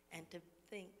 And to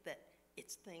think that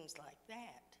it's things like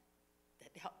that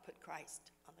help put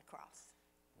Christ on the cross.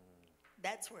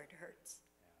 That's where it hurts.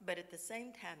 Yeah. But at the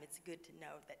same time, it's good to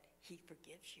know that he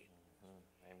forgives you.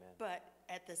 Amen. But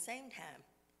at the same time,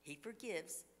 he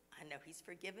forgives. I know he's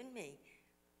forgiven me.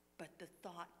 But the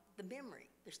thought, the memory,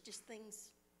 there's just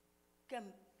things come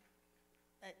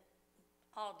at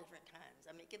all different times.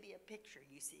 I mean, it could be a picture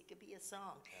you see. It could be a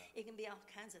song. Yeah. It can be all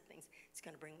kinds of things. It's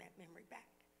going to bring that memory back,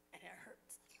 and it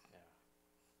hurts. Yeah.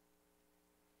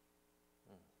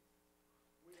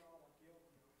 We all are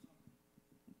guilty of something.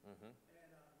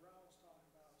 And Ron was talking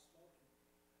about smoking.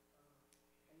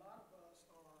 A lot of us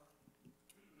are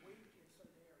weak in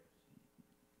certain areas.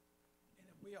 And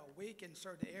if we are weak in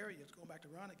certain areas, going back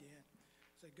to Ron again,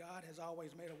 so God has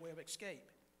always made a way of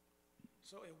escape.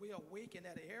 So if we are weak in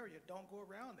that area, don't go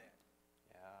around that.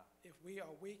 Yeah. If we are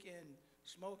weak in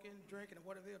smoking, drinking, and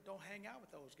whatever, don't hang out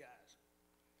with those guys.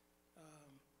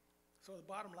 So the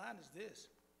bottom line is this.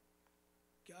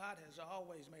 God has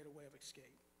always made a way of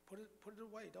escape. Put it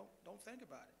away. Don't think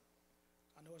about it.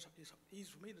 I know it's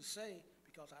easy for me to say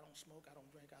because I don't smoke, I don't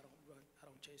drink, I don't run, I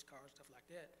don't chase cars, stuff like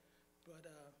that. But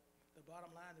the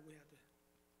bottom line is we have to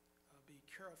be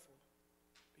careful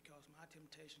because my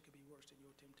temptation could be worse than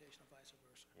your temptation or vice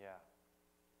versa. Yeah.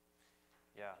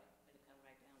 Yeah. When it come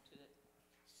right down to it,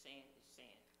 sin is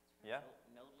sin. Yeah.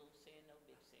 No little sin, no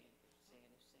big sin, but sin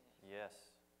is sin.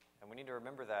 Yes. And we need to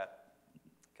remember that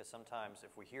because sometimes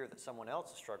if we hear that someone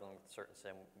else is struggling with a certain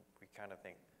sin, we kind of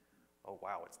think, oh,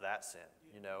 wow, it's that sin,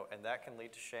 you know, and that can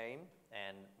lead to shame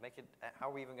and make it,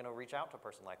 how are we even going to reach out to a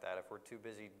person like that if we're too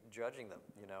busy judging them,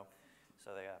 you know?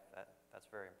 So yeah, that's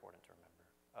very important to remember.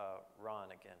 Ron,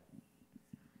 again.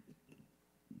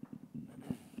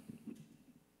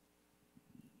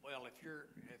 Well, if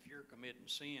you're committing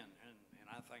sin, and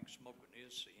I think smoking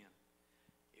is sin,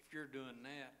 if you're doing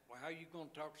that, well, how are you going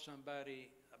to talk to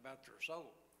somebody about their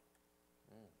soul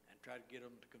and try to get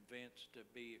them to convince to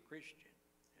be a Christian,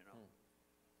 you know?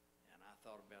 And I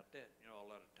thought about that, you know, a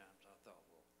lot of times I thought,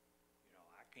 well, you know,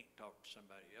 I can't talk to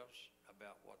somebody else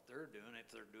about what they're doing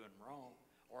if they're doing wrong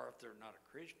or if they're not a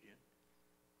Christian,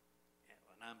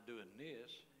 and I'm doing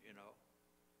this, you know,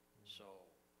 so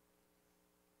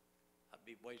I'd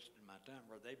be wasting my time,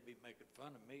 or they'd be making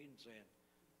fun of me and saying,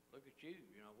 look at you,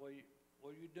 you know, what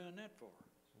are you doing that for?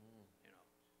 You know.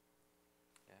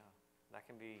 Yeah, that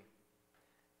can be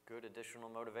good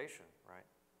additional motivation, right?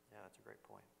 Yeah, that's a great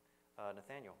point.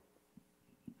 Nathaniel.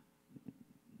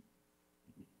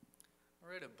 I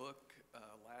read a book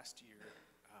last year.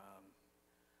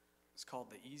 It's called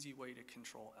The Easy Way to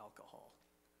Control Alcohol.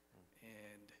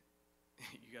 And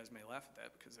you guys may laugh at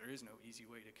that because there is no easy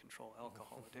way to control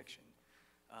alcohol addiction.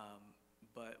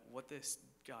 But what this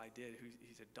guy did,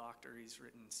 he's a doctor, he's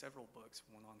written several books,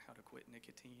 one on how to quit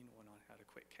nicotine, one on how to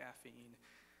quit caffeine.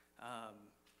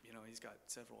 You know, he's got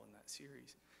several in that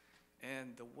series.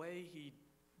 And the way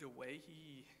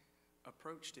he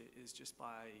approached it is just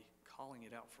by calling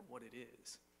it out for what it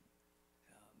is.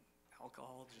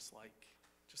 Alcohol, just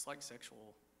like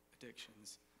sexual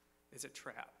addictions, is a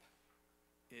trap.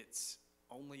 It's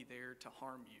only there to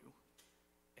harm you,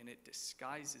 and it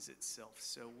disguises itself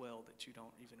so well that you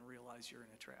don't even realize you're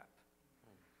in a trap.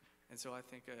 And so I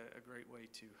think a great way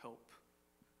to help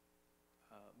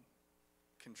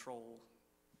control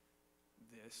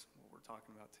this, what we're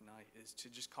talking about tonight, is to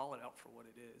just call it out for what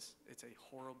it is. It's a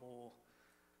horrible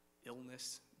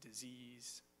illness,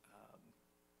 disease,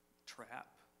 trap,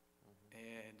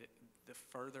 and the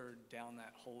further down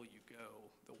that hole you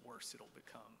go, the worse it'll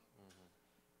become.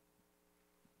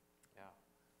 Yeah,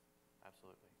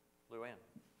 absolutely. Luann.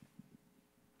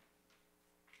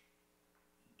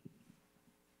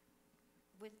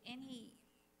 With any,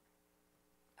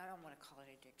 I don't want to call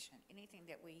it addiction, anything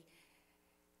that we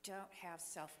don't have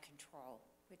self-control,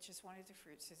 which is one of the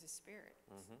fruits of the Spirit,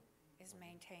 is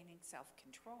maintaining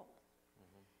self-control.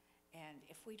 And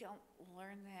if we don't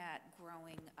learn that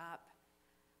growing up,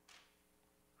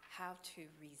 how to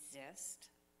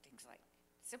resist things like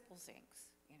simple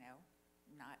things, you know,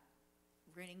 not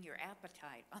ruining your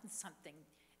appetite on something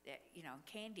that, you know,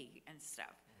 candy and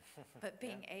stuff, but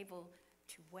being able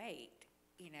to wait,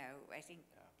 you know, I think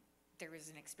there was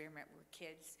an experiment where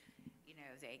kids, you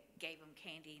know, they gave them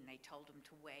candy and they told them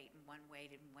to wait, and one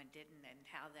waited and one didn't, and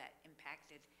how that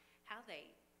impacted how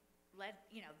they led,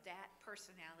 you know, that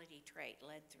personality trait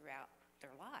led throughout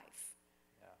their life.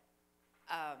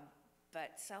 Yeah.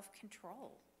 But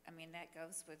self-control, I mean, that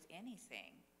goes with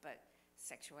anything, but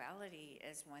sexuality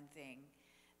is one thing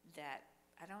that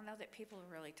I don't know that people are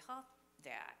really taught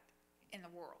that in the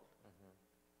world,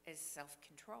 is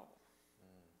self-control.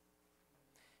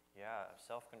 Yeah,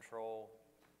 self-control,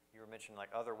 you were mentioning like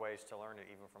other ways to learn it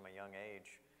even from a young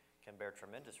age can bear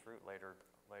tremendous fruit later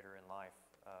in life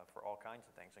for all kinds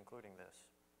of things, including this.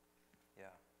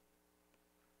 Yeah.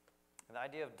 And the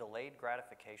idea of delayed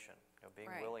gratification, you know, being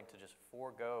willing to just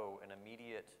forego an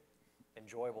immediate,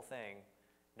 enjoyable thing,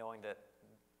 knowing that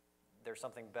there's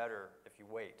something better if you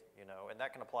wait, you know. And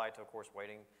that can apply to, of course,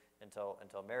 waiting until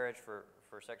marriage for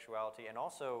sexuality, and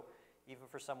also even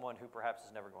for someone who perhaps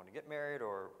is never going to get married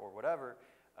or whatever.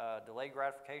 Delayed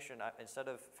gratification, instead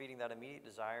of feeding that immediate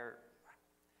desire,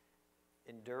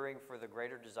 enduring for the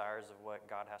greater desires of what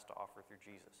God has to offer through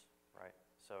Jesus, right?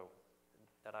 So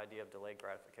that idea of delayed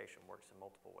gratification works in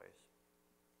multiple ways.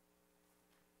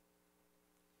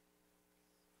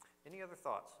 Any other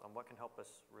thoughts on what can help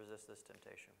us resist this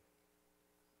temptation?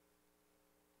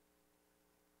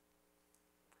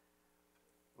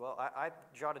 Well, I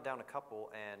jotted down a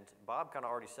couple, and Bob kind of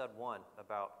already said one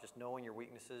about just knowing your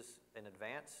weaknesses in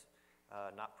advance.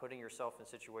 not putting yourself in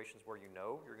situations where you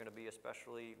know you're going to be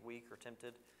especially weak or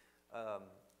tempted.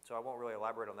 So I won't really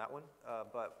elaborate on that one.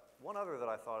 But one other that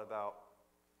I thought about,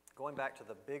 going back to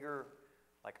the bigger,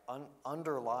 like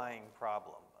underlying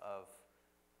problem of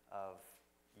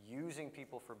using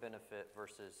people for benefit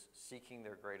versus seeking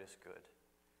their greatest good.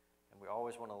 And we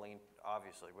always want to lean,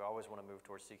 obviously, we always want to move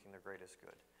towards seeking their greatest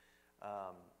good.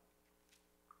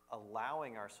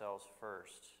 Allowing ourselves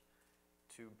first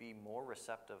to be more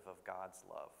receptive of God's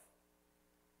love.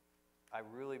 I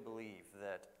really believe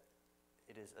that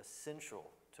it is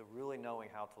essential to really knowing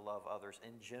how to love others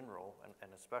in general,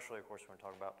 and especially, of course, when we're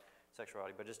talking about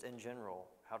sexuality, but just in general,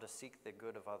 how to seek the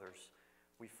good of others.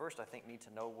 We first, I think, need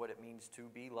to know what it means to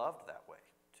be loved that way,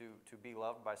 to be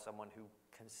loved by someone who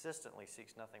consistently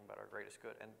seeks nothing but our greatest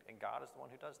good. And God is the one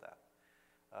who does that.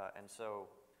 And so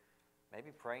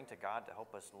maybe praying to God to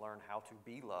help us learn how to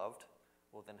be loved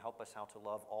will then help us how to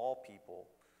love all people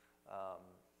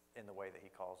in the way that he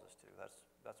calls us to.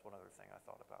 That's one other thing I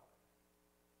thought about.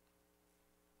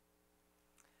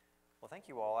 Well, thank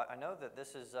you all. I know that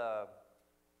this is a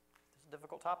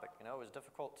difficult topic. You know, it was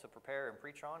difficult to prepare and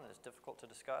preach on, and it's difficult to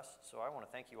discuss. So I want to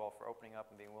thank you all for opening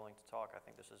up and being willing to talk. I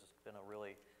think this has been a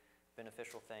really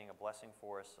beneficial thing, a blessing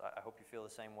for us. I hope you feel the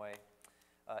same way.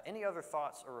 Any other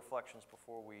thoughts or reflections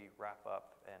before we wrap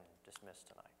up and dismiss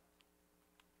tonight?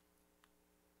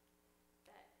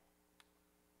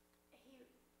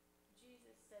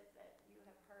 Jesus said that you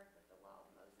have heard that the law of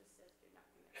Moses says do not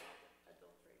commit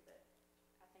adultery, but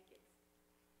I think it's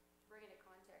bringing it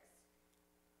context.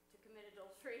 To commit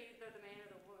adultery, though the man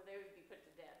or the woman, they would be put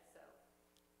to death, so.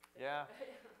 Yeah.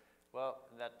 Well,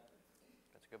 that's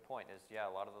a good point. A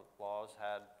lot of the laws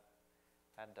had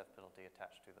death penalty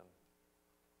attached to them.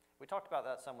 We talked about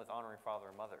that some with honoring father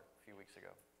and mother a few weeks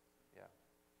ago. Yeah.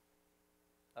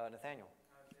 Nathaniel.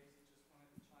 Daisy just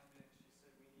wanted to chime in. She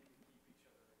said we need to keep each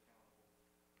other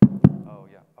accountable. Oh,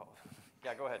 yeah. Oh,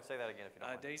 yeah, go ahead. Say that again if you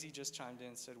don't mind. Daisy just chimed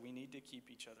in and said we need to keep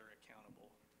each other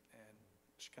accountable. And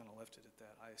she kind of left it at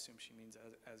that. I assume she means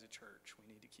as a church, we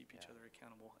need to keep each other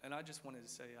accountable. And I just wanted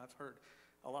to say, I've heard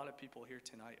a lot of people here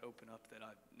tonight open up that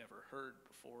I've never heard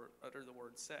before utter the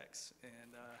word sex.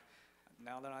 And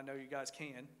now that I know you guys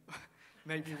can,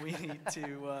 maybe we need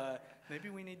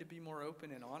to be more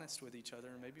open and honest with each other,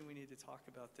 and maybe we need to talk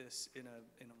about this in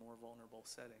a more vulnerable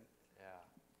setting. Yeah,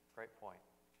 great point.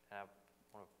 And I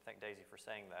want to thank Daisy for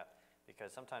saying that,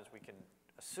 because sometimes we can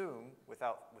assume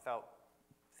without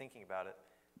thinking about it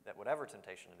that whatever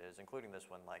temptation it is, including this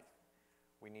one, like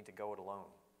we need to go it alone,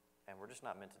 and we're just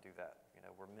not meant to do that. You know,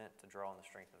 we're meant to draw on the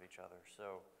strength of each other.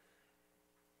 So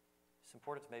it's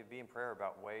important to maybe be in prayer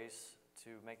about ways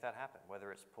to make that happen,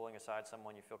 whether it's pulling aside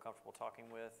someone you feel comfortable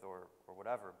talking with or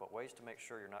whatever, but ways to make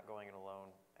sure you're not going it alone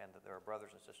and that there are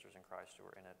brothers and sisters in Christ who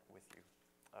are in it with you.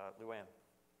 Luann.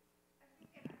 I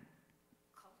think in our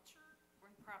culture,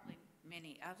 and probably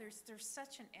many others, there's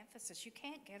such an emphasis. You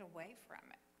can't get away from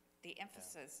it. The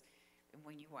emphasis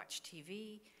when you watch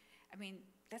TV, I mean,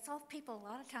 that's all people a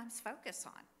lot of times focus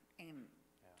on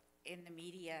in the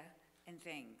media and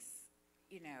things,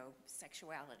 you know,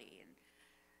 sexuality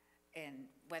and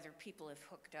whether people have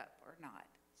hooked up or not.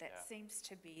 That seems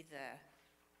to be the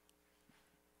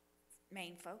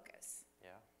main focus. Yeah.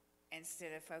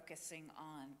 Instead of focusing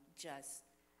on just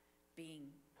being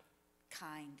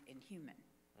kind and human.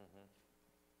 Mm-hmm.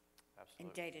 In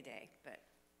Absolutely. day-to-day, but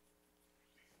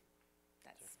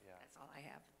that's all I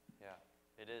have. Yeah,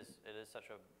 it is such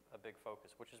a big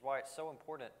focus, which is why it's so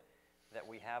important that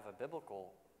we have a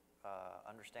biblical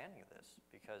understanding of this,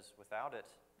 because without it,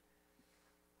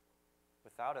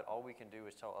 all we can do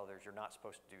is tell others, you're not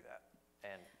supposed to do that.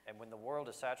 And when the world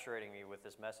is saturating me with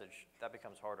this message, that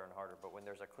becomes harder and harder. But when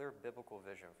there's a clear biblical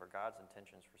vision for God's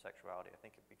intentions for sexuality, I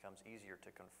think it becomes easier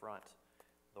to confront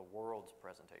the world's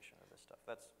presentation of this stuff.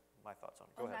 That's my thoughts on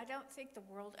it. Go ahead. I don't think the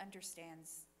world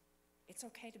understands it's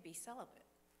okay to be celibate.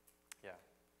 Yeah.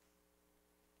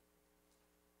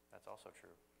 That's also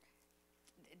true.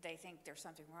 They think there's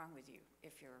something wrong with you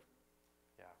if you're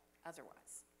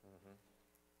otherwise. Mm-hmm.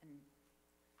 And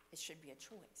it should be a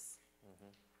choice.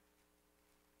 Mm-hmm.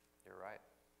 You're right.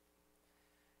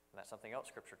 And that's something else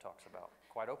Scripture talks about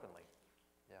quite openly.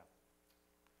 Yeah.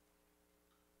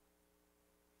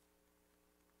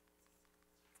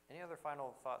 Any other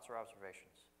final thoughts or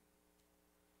observations?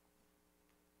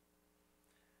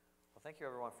 Well, thank you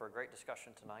everyone for a great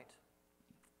discussion tonight.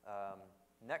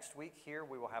 Next week here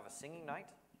we will have a singing night.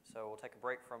 So we'll take a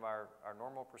break from our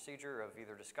normal procedure of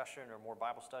either discussion or more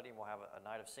Bible study, and we'll have a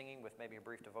night of singing with maybe a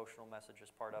brief devotional message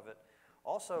as part of it.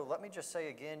 Also, let me just say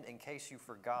again, in case you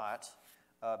forgot,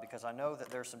 because I know that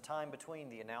there's some time between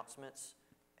the announcements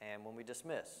and when we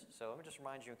dismiss. So let me just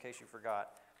remind you, in case you forgot,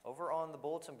 over on the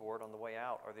bulletin board on the way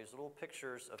out are these little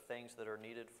pictures of things that are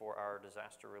needed for our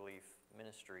disaster relief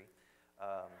ministry.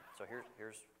 So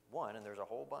here's one, and there's a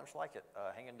whole bunch like it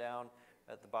hanging down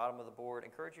at the bottom of the board.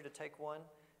 Encourage you to take one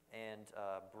and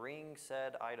bring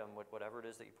said item, whatever it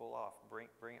is that you pull off,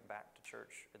 bring it back to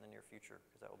church in the near future,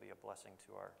 because that will be a blessing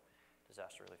to our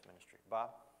disaster relief ministry.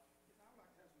 Bob?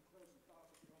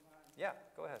 Yeah,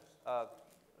 go ahead.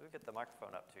 We'll get the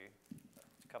microphone up to you.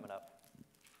 It's coming up.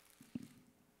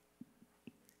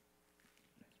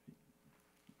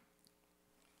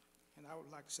 And I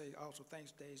would like to say also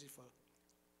thanks, Daisy, for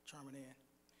chiming in.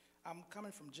 I'm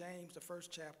coming from James, the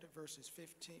first chapter, verses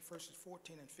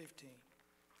 14 and 15.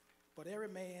 But every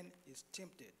man is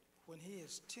tempted. When he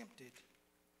is tempted,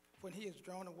 when he is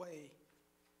drawn away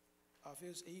of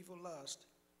his evil lust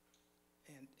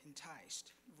and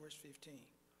enticed, verse 15.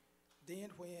 Then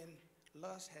when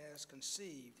lust has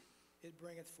conceived, it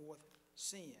bringeth forth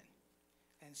sin.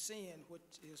 And sin, which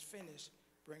is finished,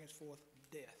 bringeth forth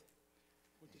death,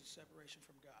 which is separation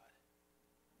from God.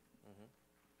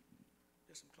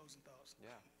 Just some closing thoughts. Yeah.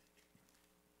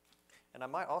 And I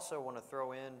might also want to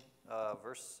throw in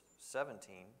verse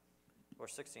 17, or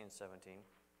 16 and 17.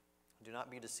 Do not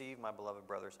be deceived, my beloved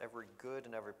brothers. Every good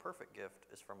and every perfect gift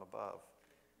is from above,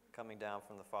 coming down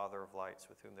from the Father of lights,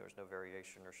 with whom there is no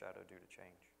variation or shadow due to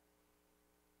change.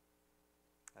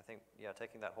 I think, yeah,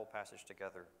 taking that whole passage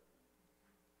together,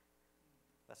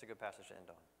 that's a good passage to end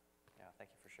on. Yeah,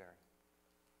 thank you for sharing.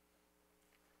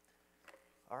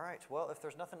 All right, well, if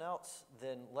there's nothing else,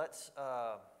 then let's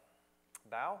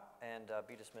bow and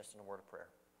be dismissed in a word of prayer.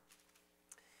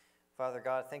 Father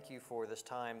God, thank you for this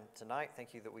time tonight.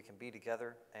 Thank you that we can be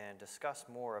together and discuss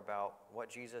more about what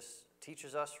Jesus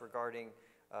teaches us regarding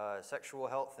sexual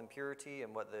health and purity,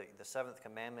 and what the seventh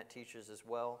commandment teaches as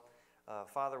well.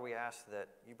 Father, we ask that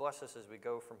you bless us as we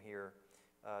go from here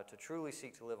to truly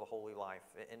seek to live a holy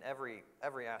life in every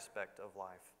aspect of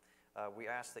life. We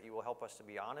ask that you will help us to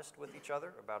be honest with each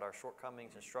other about our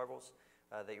shortcomings and struggles,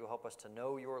 that you will help us to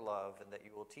know your love, and that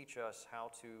you will teach us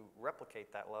how to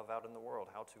replicate that love out in the world,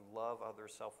 how to love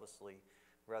others selflessly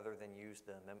rather than use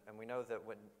them. And we know that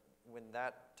when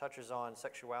that touches on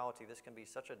sexuality, this can be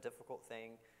such a difficult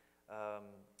thing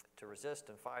to resist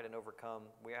and fight and overcome.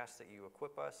 We ask that you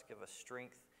equip us, give us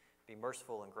strength, be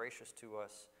merciful and gracious to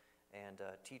us, and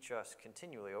teach us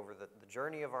continually over the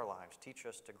journey of our lives. Teach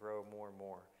us to grow more and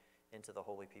more into the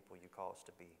holy people you call us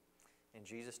to be. In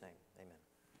Jesus' name, amen.